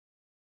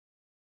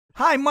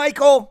Hi,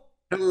 Michael.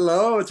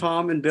 Hello,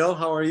 Tom and Bill.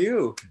 How are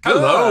you?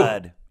 Hello.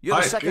 Good. You're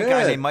the Hi. second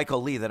guy Good. named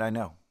Michael Lee that I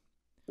know.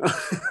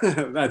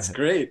 That's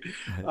great.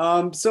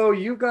 So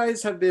you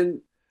guys have been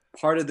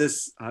part of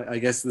this, I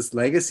guess, this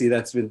legacy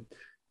that's been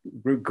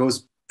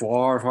goes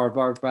far, far,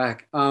 far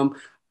back.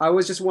 I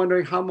was just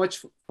wondering how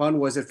much fun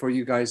was it for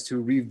you guys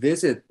to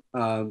revisit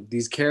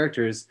these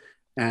characters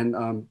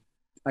and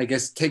I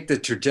guess take the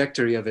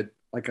trajectory of it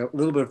like a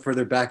little bit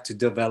further back to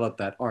develop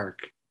that arc.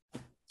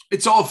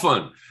 It's all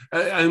fun.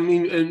 I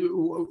mean,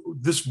 and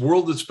this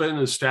world that's been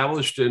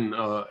established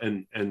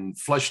and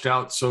fleshed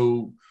out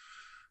so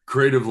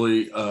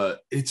creatively,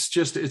 it's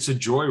a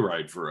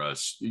joyride for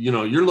us. You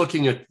know, you're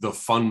looking at the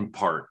fun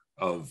part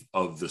of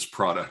this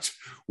product.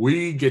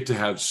 We get to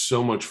have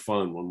so much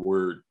fun when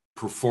we're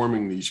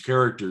performing these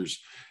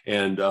characters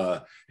and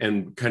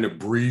kind of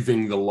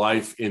breathing the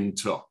life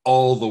into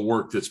all the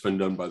work that's been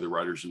done by the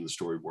writers and the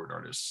storyboard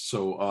artists.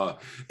 So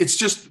it's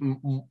just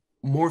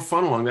more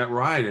fun along that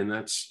ride, and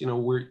that's, you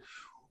know,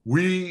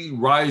 we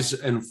rise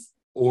and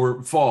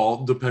or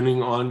fall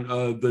depending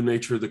on the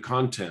nature of the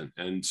content,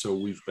 and so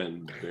we've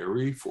been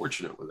very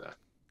fortunate with that.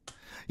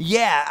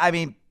 Yeah, I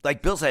mean,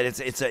 like Bill said, it's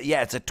a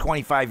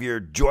 25-year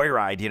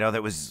joyride.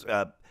 That was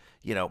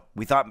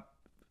we thought.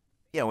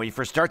 When you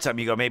first start something,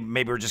 you go,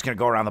 maybe we're just going to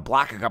go around the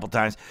block a couple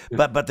times.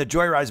 But the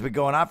joyride's been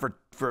going on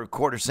for a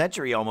quarter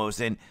century almost.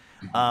 And,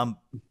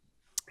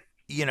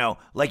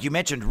 like you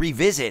mentioned,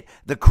 revisit.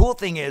 The cool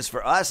thing is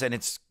for us, and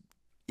it's,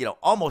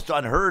 almost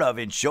unheard of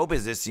in show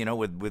business,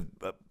 with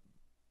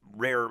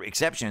rare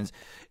exceptions,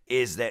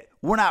 is that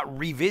we're not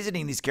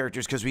revisiting these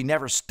characters because we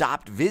never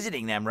stopped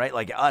visiting them, right?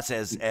 Like us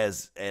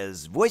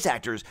as voice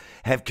actors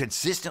have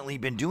consistently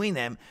been doing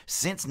them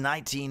since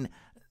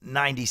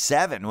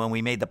 1997 when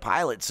we made the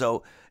pilot.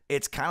 So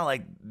it's kind of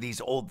like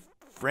these old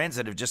friends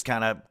that have just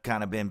kind of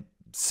been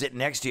sitting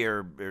next to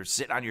you or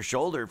sitting on your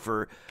shoulder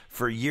for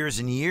years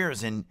and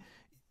years, and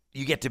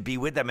you get to be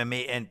with them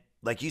and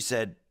like you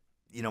said,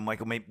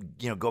 Michael,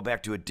 go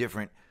back to a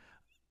different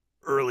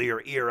earlier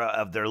era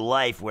of their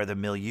life where the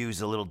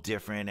milieu's a little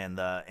different and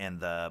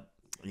the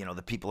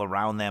the people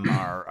around them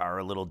are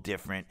a little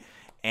different,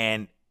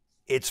 and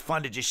it's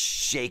fun to just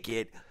shake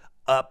it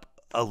up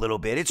a little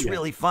bit. It's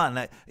really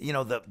fun.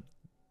 The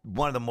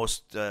one of the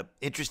most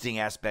interesting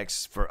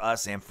aspects for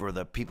us and for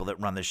the people that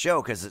run the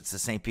show, because it's the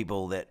same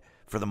people that,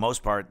 for the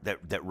most part,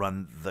 that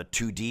run the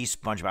 2D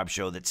SpongeBob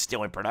show that's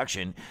still in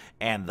production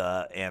and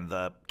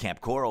the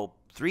Kamp Koral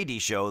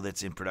 3D show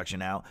that's in production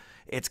now.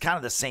 It's kind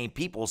of the same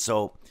people,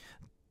 so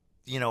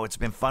it's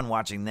been fun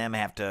watching them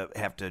have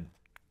to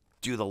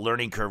do the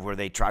learning curve where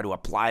they try to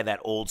apply that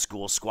old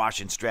school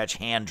squash and stretch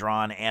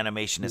hand-drawn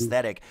animation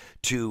aesthetic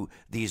to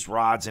these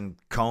rods and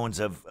cones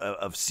of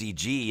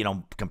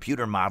CG,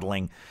 computer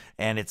modeling.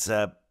 And it's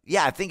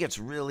I think it's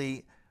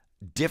really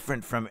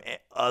different from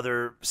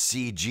other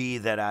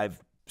CG that I've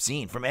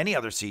seen, from any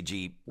other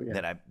CG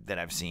that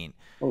I've seen.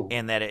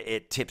 And that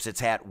it tips its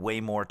hat way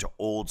more to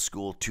old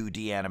school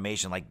 2D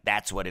animation. Like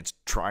that's what it's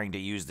trying to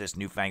use this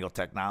newfangled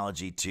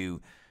technology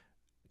to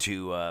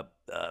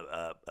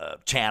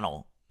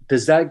channel.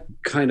 Does that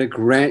kind of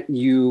grant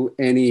you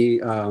any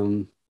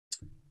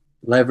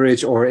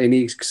leverage or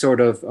any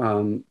sort of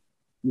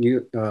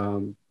new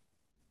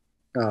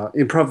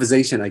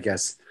improvisation, I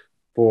guess,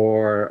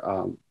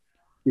 for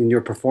in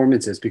your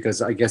performances?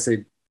 Because I guess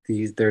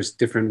there's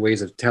different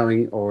ways of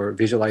telling or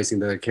visualizing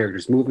the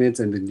characters' movements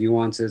and the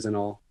nuances and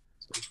all.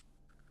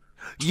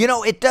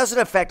 It doesn't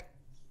affect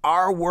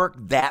our work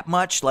that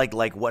much,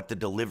 like what the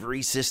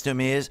delivery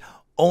system is,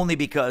 only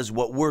because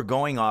what we're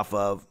going off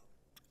of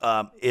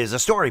is a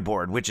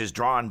storyboard, which is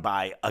drawn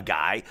by a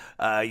guy,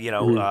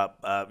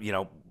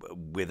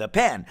 with a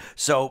pen.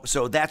 So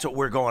that's what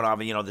we're going off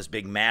of, this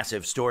big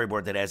massive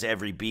storyboard that has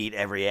every beat,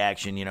 every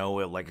action,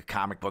 like a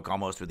comic book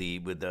almost with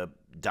the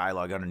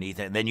dialogue underneath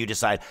it. And then you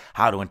decide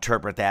how to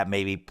interpret that,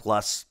 maybe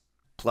plus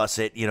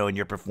it, in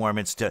your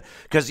performance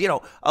because,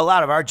 a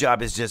lot of our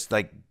job is just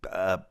like,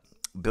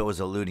 Bill was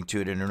alluding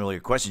to it in an earlier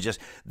question, just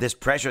this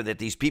pressure that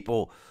these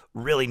people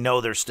really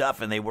know their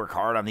stuff and they work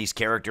hard on these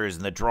characters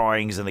and the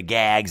drawings and the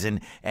gags,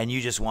 and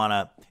you just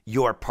want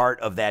your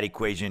part of that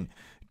equation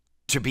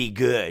to be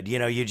good.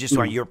 You just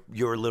want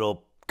your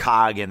little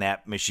cog in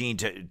that machine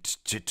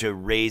to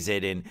raise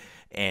it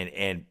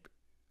and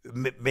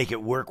make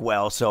it work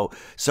well. So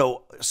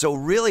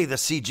really the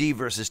CG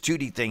versus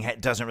 2D thing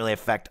doesn't really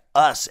affect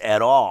us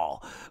at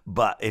all,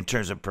 but in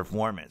terms of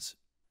performance.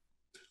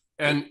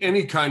 And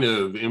any kind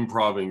of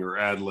improving or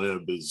ad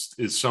lib is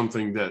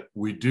something that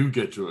we do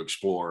get to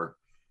explore,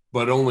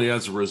 but only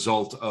as a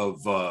result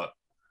of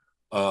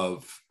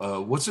wasn't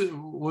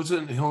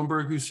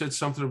Hillenberg who said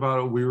something about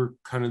it? We were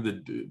kind of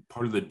the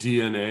part of the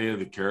DNA of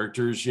the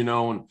characters,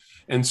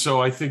 and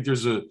so I think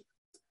there's a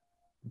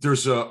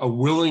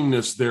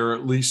willingness there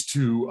at least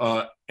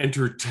to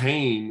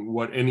entertain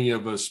what any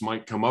of us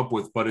might come up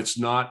with, but it's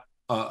not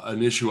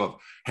an issue of,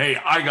 hey,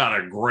 I got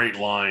a great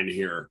line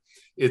here.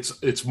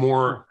 It's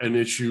more an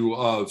issue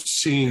of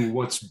seeing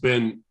what's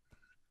been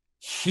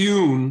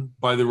hewn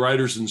by the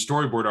writers and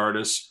storyboard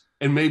artists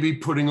and maybe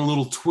putting a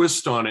little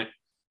twist on it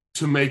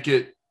to make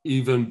it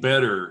even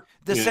better.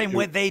 The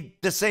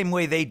same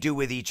way they do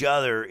with each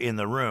other in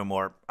the room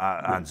or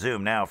on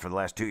Zoom now for the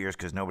last 2 years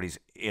because nobody's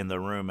in the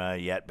room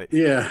yet. But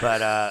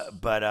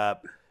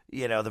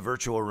you know, the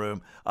virtual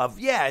room of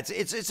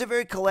it's a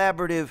very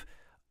collaborative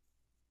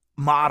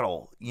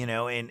model, you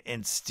know,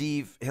 and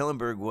Steve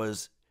Hillenburg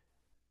was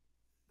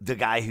the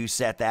guy who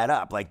set that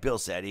up. Like Bill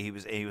said, he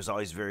was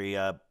always very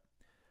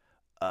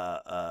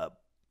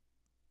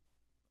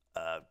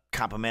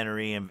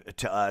complimentary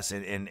to us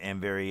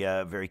and very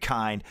very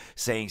kind,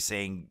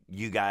 saying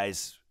you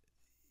guys,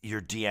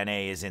 your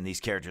DNA is in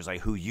these characters,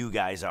 like who you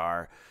guys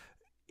are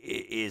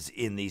is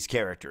in these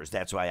characters.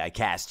 That's why I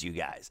cast you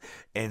guys.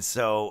 And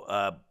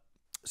so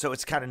so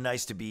it's kind of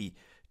nice to be,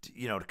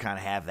 you know, to kind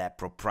of have that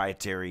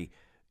proprietary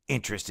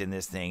interest in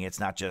this thing. It's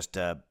not just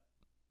you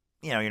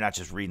know, you're not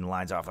just reading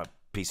lines off a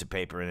piece of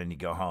paper and then you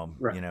go home.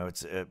 Right. You know,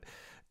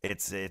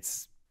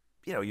 it's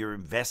you know, you're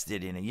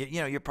invested in it.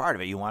 You know, you're part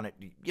of it. You want it.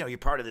 You know, you're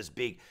part of this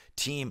big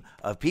team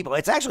of people.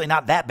 It's actually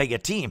not that big a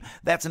team.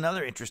 That's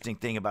another interesting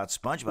thing about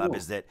SpongeBob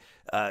is that,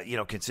 you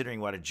know,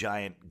 considering what a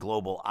giant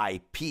global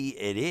IP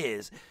it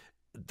is,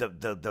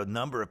 the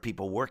number of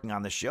people working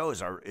on the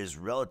shows is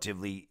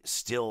relatively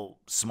still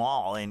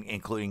small,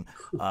 including,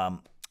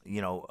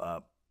 you know,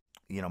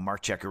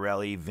 Mark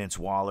Ceccarelli, Vince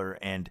Waller,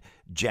 and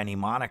Jenny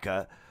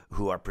Monica,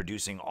 who are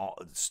producing all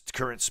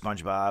current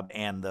SpongeBob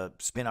and the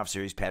spin-off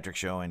series Patrick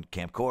Show and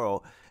Kamp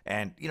Koral.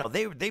 And, you know,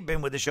 they've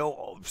been with the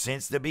show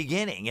since the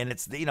beginning, and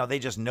it's, you know, they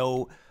just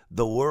know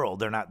the world.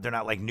 They're not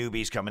like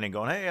newbies coming in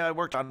going, hey, I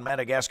worked on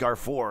Madagascar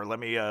 4. Let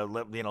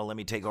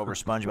me take over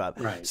SpongeBob.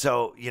 Right.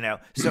 So, you know,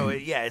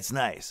 yeah, it's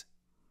nice.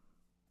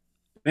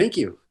 Thank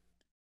you.